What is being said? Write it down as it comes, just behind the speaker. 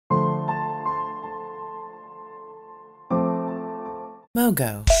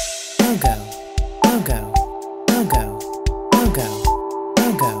Mogo, Mogo, Mogo, Mogo, Mogo,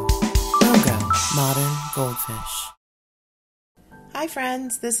 Mogo, Mogo, Modern Goldfish. Hi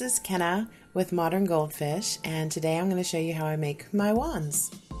friends, this is Kenna with Modern Goldfish, and today I'm going to show you how I make my wands.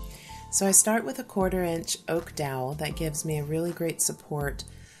 So I start with a 1/4-inch oak dowel that gives me a really great support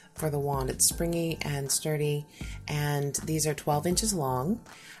for the wand. It's springy and sturdy, and these are 12 inches long.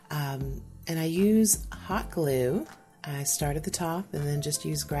 And I use hot glue. I start at the top and then just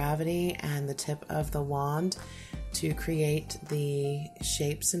use gravity and the tip of the wand to create the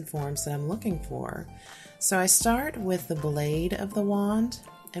shapes and forms that I'm looking for. So I start with the blade of the wand,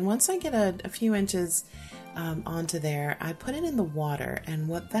 and once I get a few inches onto there, I put it in the water, and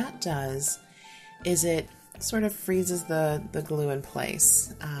what that does is it sort of freezes the glue in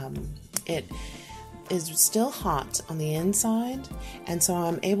place. It is still hot on the inside, and so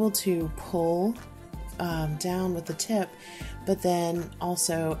I'm able to pull down with the tip, but then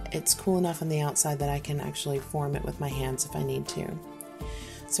also it's cool enough on the outside that I can actually form it with my hands if I need to.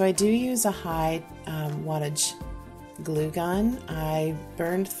 So I do use a high wattage glue gun. I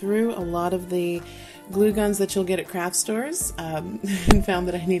burned through a lot of the glue guns that you'll get at craft stores and found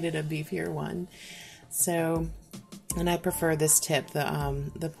that I needed a beefier one. So, and I prefer this tip,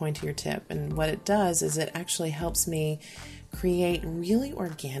 the pointier tip, and what it does is it actually helps me create really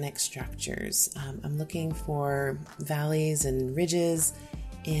organic structures. I'm looking for valleys and ridges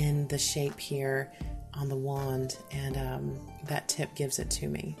in the shape here on the wand, and that tip gives it to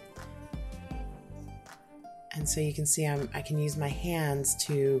me. And so you can see I can use my hands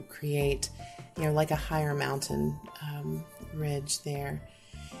to create, like a higher mountain ridge there.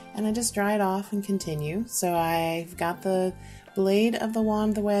 And I just dry it off and continue. So I've got the blade of the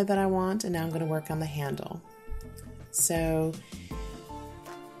wand the way that I want, and now I'm going to work on the handle. So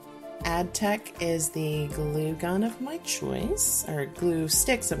Adtech is the glue gun of my choice, or glue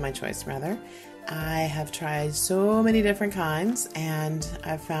sticks of my choice rather. I have tried so many different kinds, and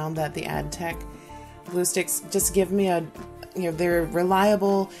I've found that the Adtech glue sticks just give me they're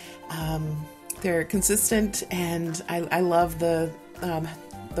reliable, they're consistent, and I love the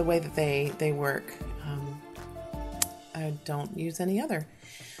way that they work. I don't use any other.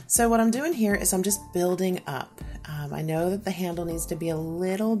 So what I'm doing here is I'm just building up. I know that the handle needs to be a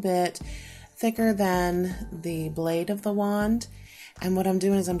little bit thicker than the blade of the wand, and what I'm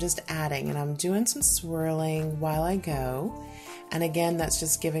doing is I'm just adding, and I'm doing some swirling while I go, and again that's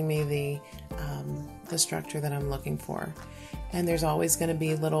just giving me the structure that I'm looking for. And there's always going to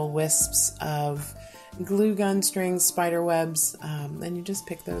be little wisps of glue gun strings, spider webs, and you just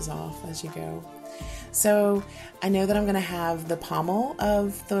pick those off as you go. So I know that I'm going to have the pommel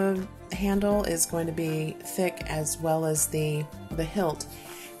of the handle is going to be thick, as well as the hilt,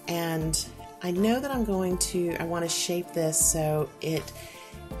 and I know that I want to shape this so it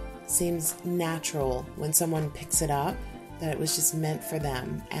seems natural when someone picks it up, that it was just meant for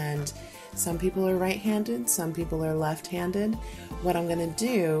them. And some people are right-handed, some people are left-handed. What I'm going to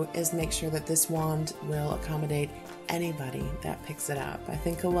do is make sure that this wand will accommodate anybody that picks it up. I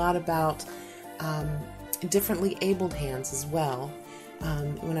think a lot about differently abled hands as well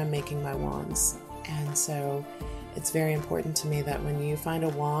when I'm making my wands. And so it's very important to me that when you find a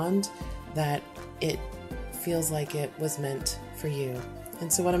wand, that it feels like it was meant for you.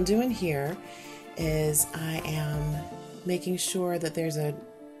 And so what I'm doing here is I am making sure that there's a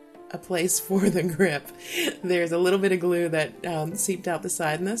place for the grip. There's a little bit of glue that seeped out the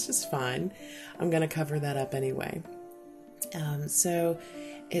side, and that's just fine. I'm going to cover that up anyway. So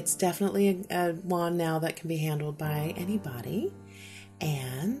it's definitely a wand now that can be handled by anybody,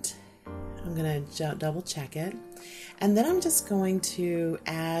 and I'm going to double check it, and then I'm just going to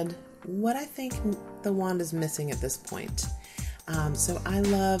add what I think the wand is missing at this point. So I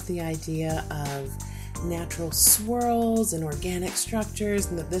love the idea of natural swirls and organic structures,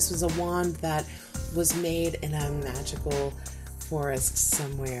 and that this was a wand that was made in a magical forest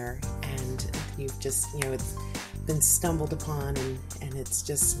somewhere, and you've just, it's been stumbled upon, and it's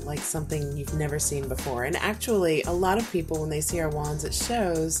just like something you've never seen before. And actually, a lot of people, when they see our wands at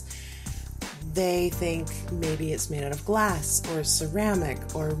shows, they think maybe it's made out of glass or ceramic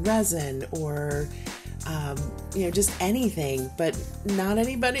or resin or just anything, but not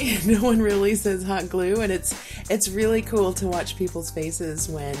anybody. No one really says hot glue, and it's really cool to watch people's faces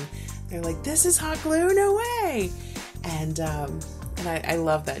when they're like, "This is hot glue? No way!" And I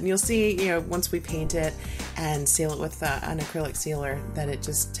love that. And you'll see, once we paint it and seal it with an acrylic sealer, that it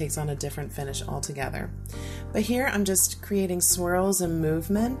just takes on a different finish altogether. But here I'm just creating swirls and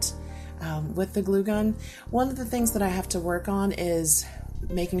movement with the glue gun. One of the things that I have to work on is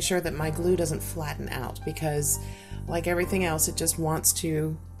making sure that my glue doesn't flatten out, because like everything else, it just wants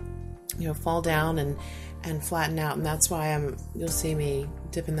to, fall down and flatten out, and that's why you'll see me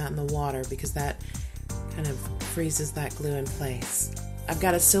dipping that in the water, because that kind of freezes that glue in place. I've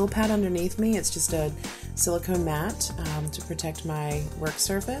got a sill pad underneath me. It's just a silicone mat to protect my work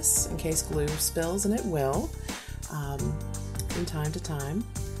surface in case glue spills, and it will from time to time.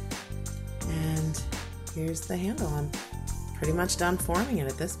 And here's the handle. I'm pretty much done forming it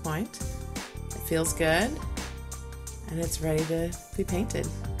at this point. It feels good, and it's ready to be painted.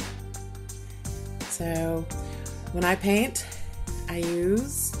 So when I paint, I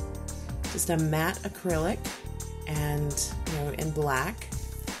use just a matte acrylic and, in black,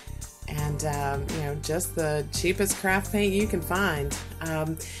 and, just the cheapest craft paint you can find.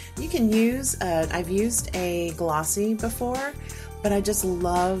 You can use, I've used a glossy before, but I just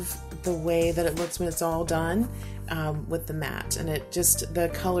love the way that it looks when it's all done with the matte, and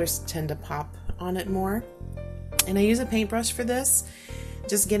the colors tend to pop on it more. And I use a paintbrush for this,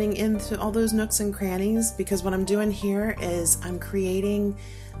 just getting into all those nooks and crannies, because what I'm doing here is I'm creating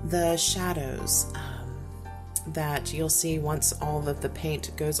the shadows that you'll see once all of the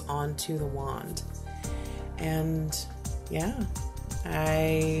paint goes onto the wand. And yeah,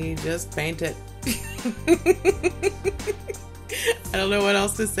 I just paint it. I don't know what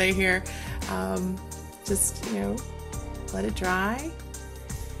else to say here. Just, let it dry.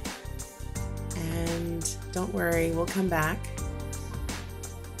 And don't worry, we'll come back.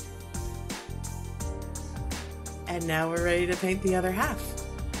 And now we're ready to paint the other half.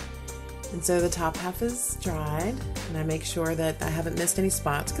 And so the top half is dried, and I make sure that I haven't missed any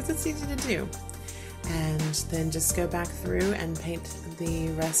spots, because it's easy to do. And then just go back through and paint the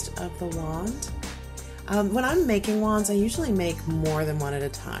rest of the wand. When I'm making wands, I usually make more than one at a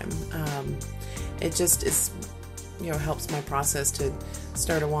time. It just is, helps my process to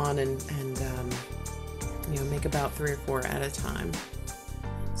start a wand and make about 3 or 4 at a time.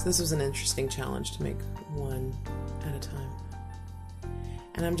 So this was an interesting challenge to make one at a time.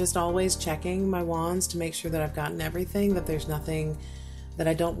 And I'm just always checking my wands to make sure that I've gotten everything, that there's nothing that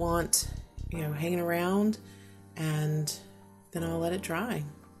I don't want, hanging around, and then I'll let it dry.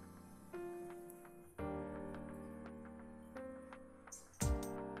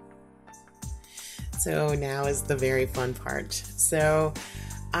 So now is the very fun part. So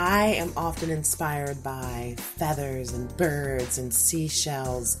I am often inspired by feathers and birds and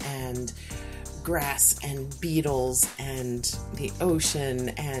seashells and grass and beetles and the ocean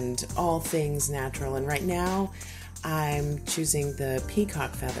and all things natural. And right now I'm choosing the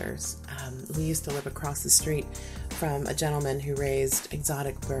peacock feathers. We used to live across the street from a gentleman who raised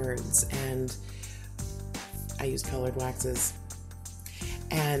exotic birds, and I use colored waxes.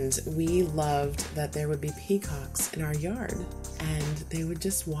 And we loved that there would be peacocks in our yard, and they would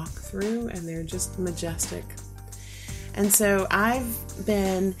just walk through, and they're just majestic. And so I've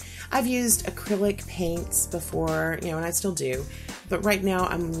used acrylic paints before, and I still do, but right now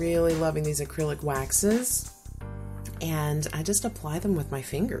I'm really loving these acrylic waxes, and I just apply them with my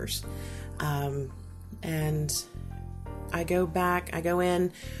fingers. And I go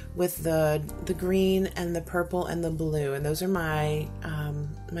in with the green and the purple and the blue, and those are my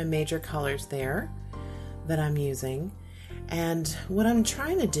my major colors there that I'm using. And what I'm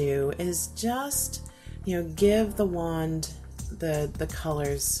trying to do is just, give the wand the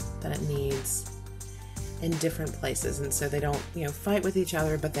colors that it needs in different places, and so they don't, fight with each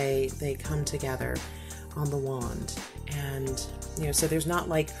other, but they come together on the wand. And, so there's not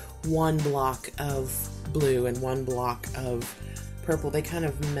like one block of blue and one block of purple. They kind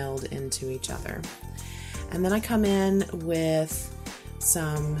of meld into each other. And then I come in with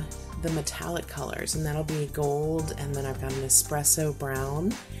the metallic colors, and that'll be gold, and then I've got an espresso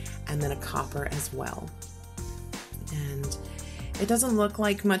brown, and then a copper as well. And it doesn't look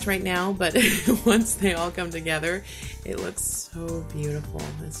like much right now, but once they all come together, it looks so beautiful.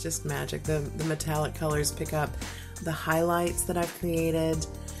 It's just magic. The metallic colors pick up the highlights that I've created,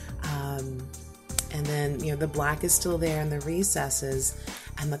 and then the black is still there in the recesses,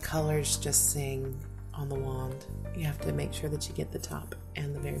 and the colors just sing on the wand. You have to make sure that you get the top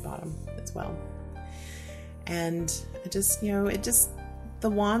and the very bottom as well. And it just, the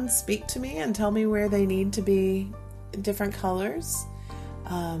wands speak to me and tell me where they need to be different colors.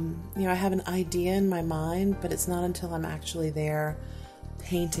 I have an idea in my mind, but it's not until I'm actually there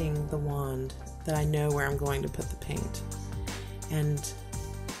painting the wand that I know where I'm going to put the paint. And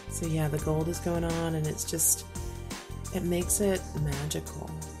so yeah, the gold is going on, and it makes it magical.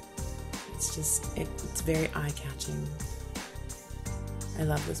 It's very eye-catching. I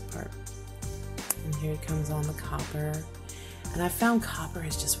love this part. And here it comes on the copper. And I found copper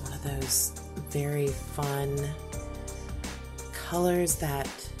is just one of those very fun colors that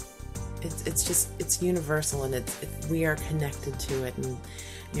it's universal, and we are connected to it, and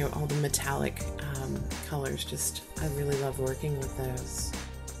you know, all the metallic colors, I really love working with those.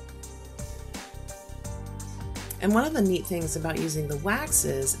 And one of the neat things about using the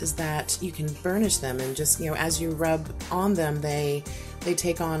waxes is that you can burnish them, and just, you know, as you rub on them, they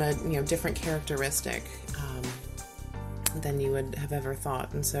take on a, you know, different characteristic than you would have ever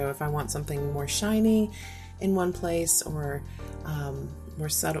thought. And so if I want something more shiny in one place, or more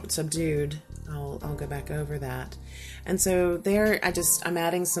subdued, I'll go back over that. And so there, I'm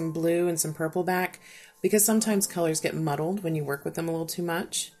adding some blue and some purple back, because sometimes colors get muddled when you work with them a little too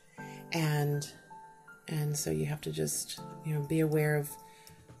much, and so you have to just, you know, be aware of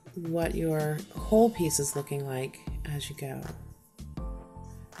what your whole piece is looking like as you go,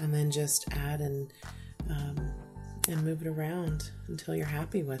 and then just add and move it around until you're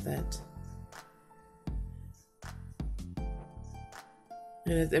happy with it.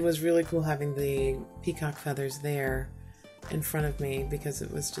 And it was really cool having the peacock feathers there in front of me, because it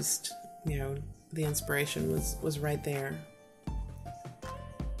was just, you know, the inspiration was right there.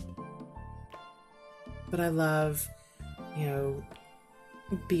 But I love, you know,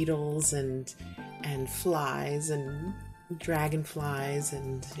 beetles and flies and dragonflies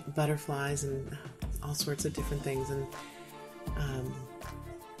and butterflies and all sorts of different things. And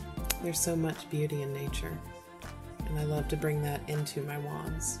there's so much beauty in nature, and I love to bring that into my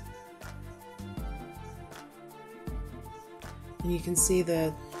wands. And you can see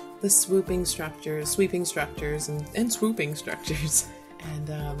the sweeping structures and swooping structures. And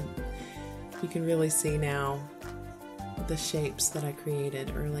you can really see now the shapes that I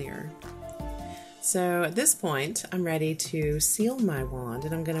created earlier. So at this point, I'm ready to seal my wand,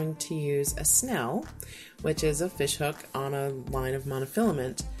 and I'm going to use a snell, which is a fish hook on a line of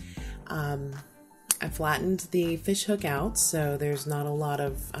monofilament. I flattened the fish hook out, so there's not a lot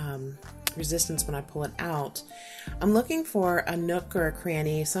of resistance when I pull it out. I'm looking for a nook or a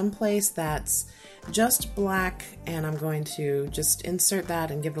cranny, someplace that's just black, and I'm going to just insert that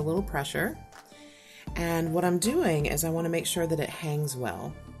and give it a little pressure. And what I'm doing is I want to make sure that it hangs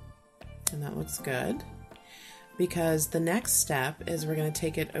well. And that looks good, because the next step is we're going to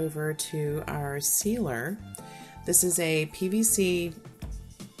take it over to our sealer. This is a PVC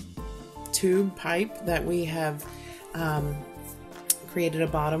tube pipe that we have created a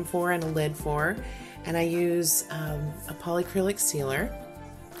bottom for and a lid for, and I use a polyacrylic sealer,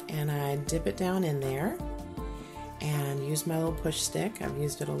 and I dip it down in there and use my little push stick. I've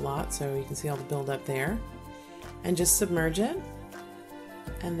used it a lot, so you can see all the buildup there, and just submerge it.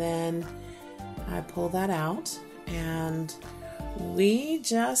 And then I pull that out, and we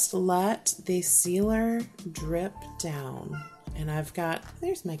just let the sealer drip down. And I've got,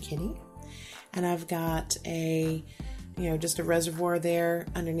 there's my kitty, and I've got a, you know, just a reservoir there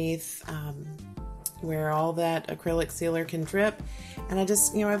underneath where all that acrylic sealer can drip. And I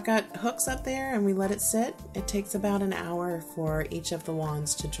just, you know, I've got hooks up there, and we let it sit. It takes about an hour for each of the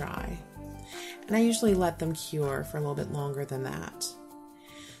wands to dry. And I usually let them cure for a little bit longer than that.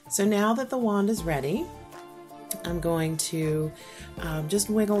 So now that the wand is ready, I'm going to just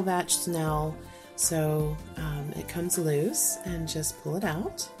wiggle that snell so it comes loose, and just pull it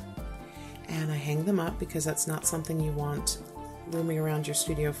out. And I hang them up, because that's not something you want roaming around your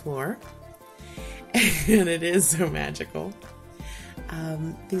studio floor. And it is so magical.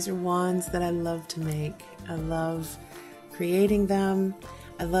 These are wands that I love to make. I love creating them.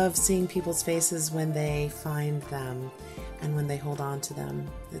 I love seeing people's faces when they find them and when they hold on to them.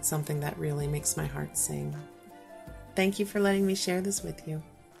 It's something that really makes my heart sing. Thank you for letting me share this with you.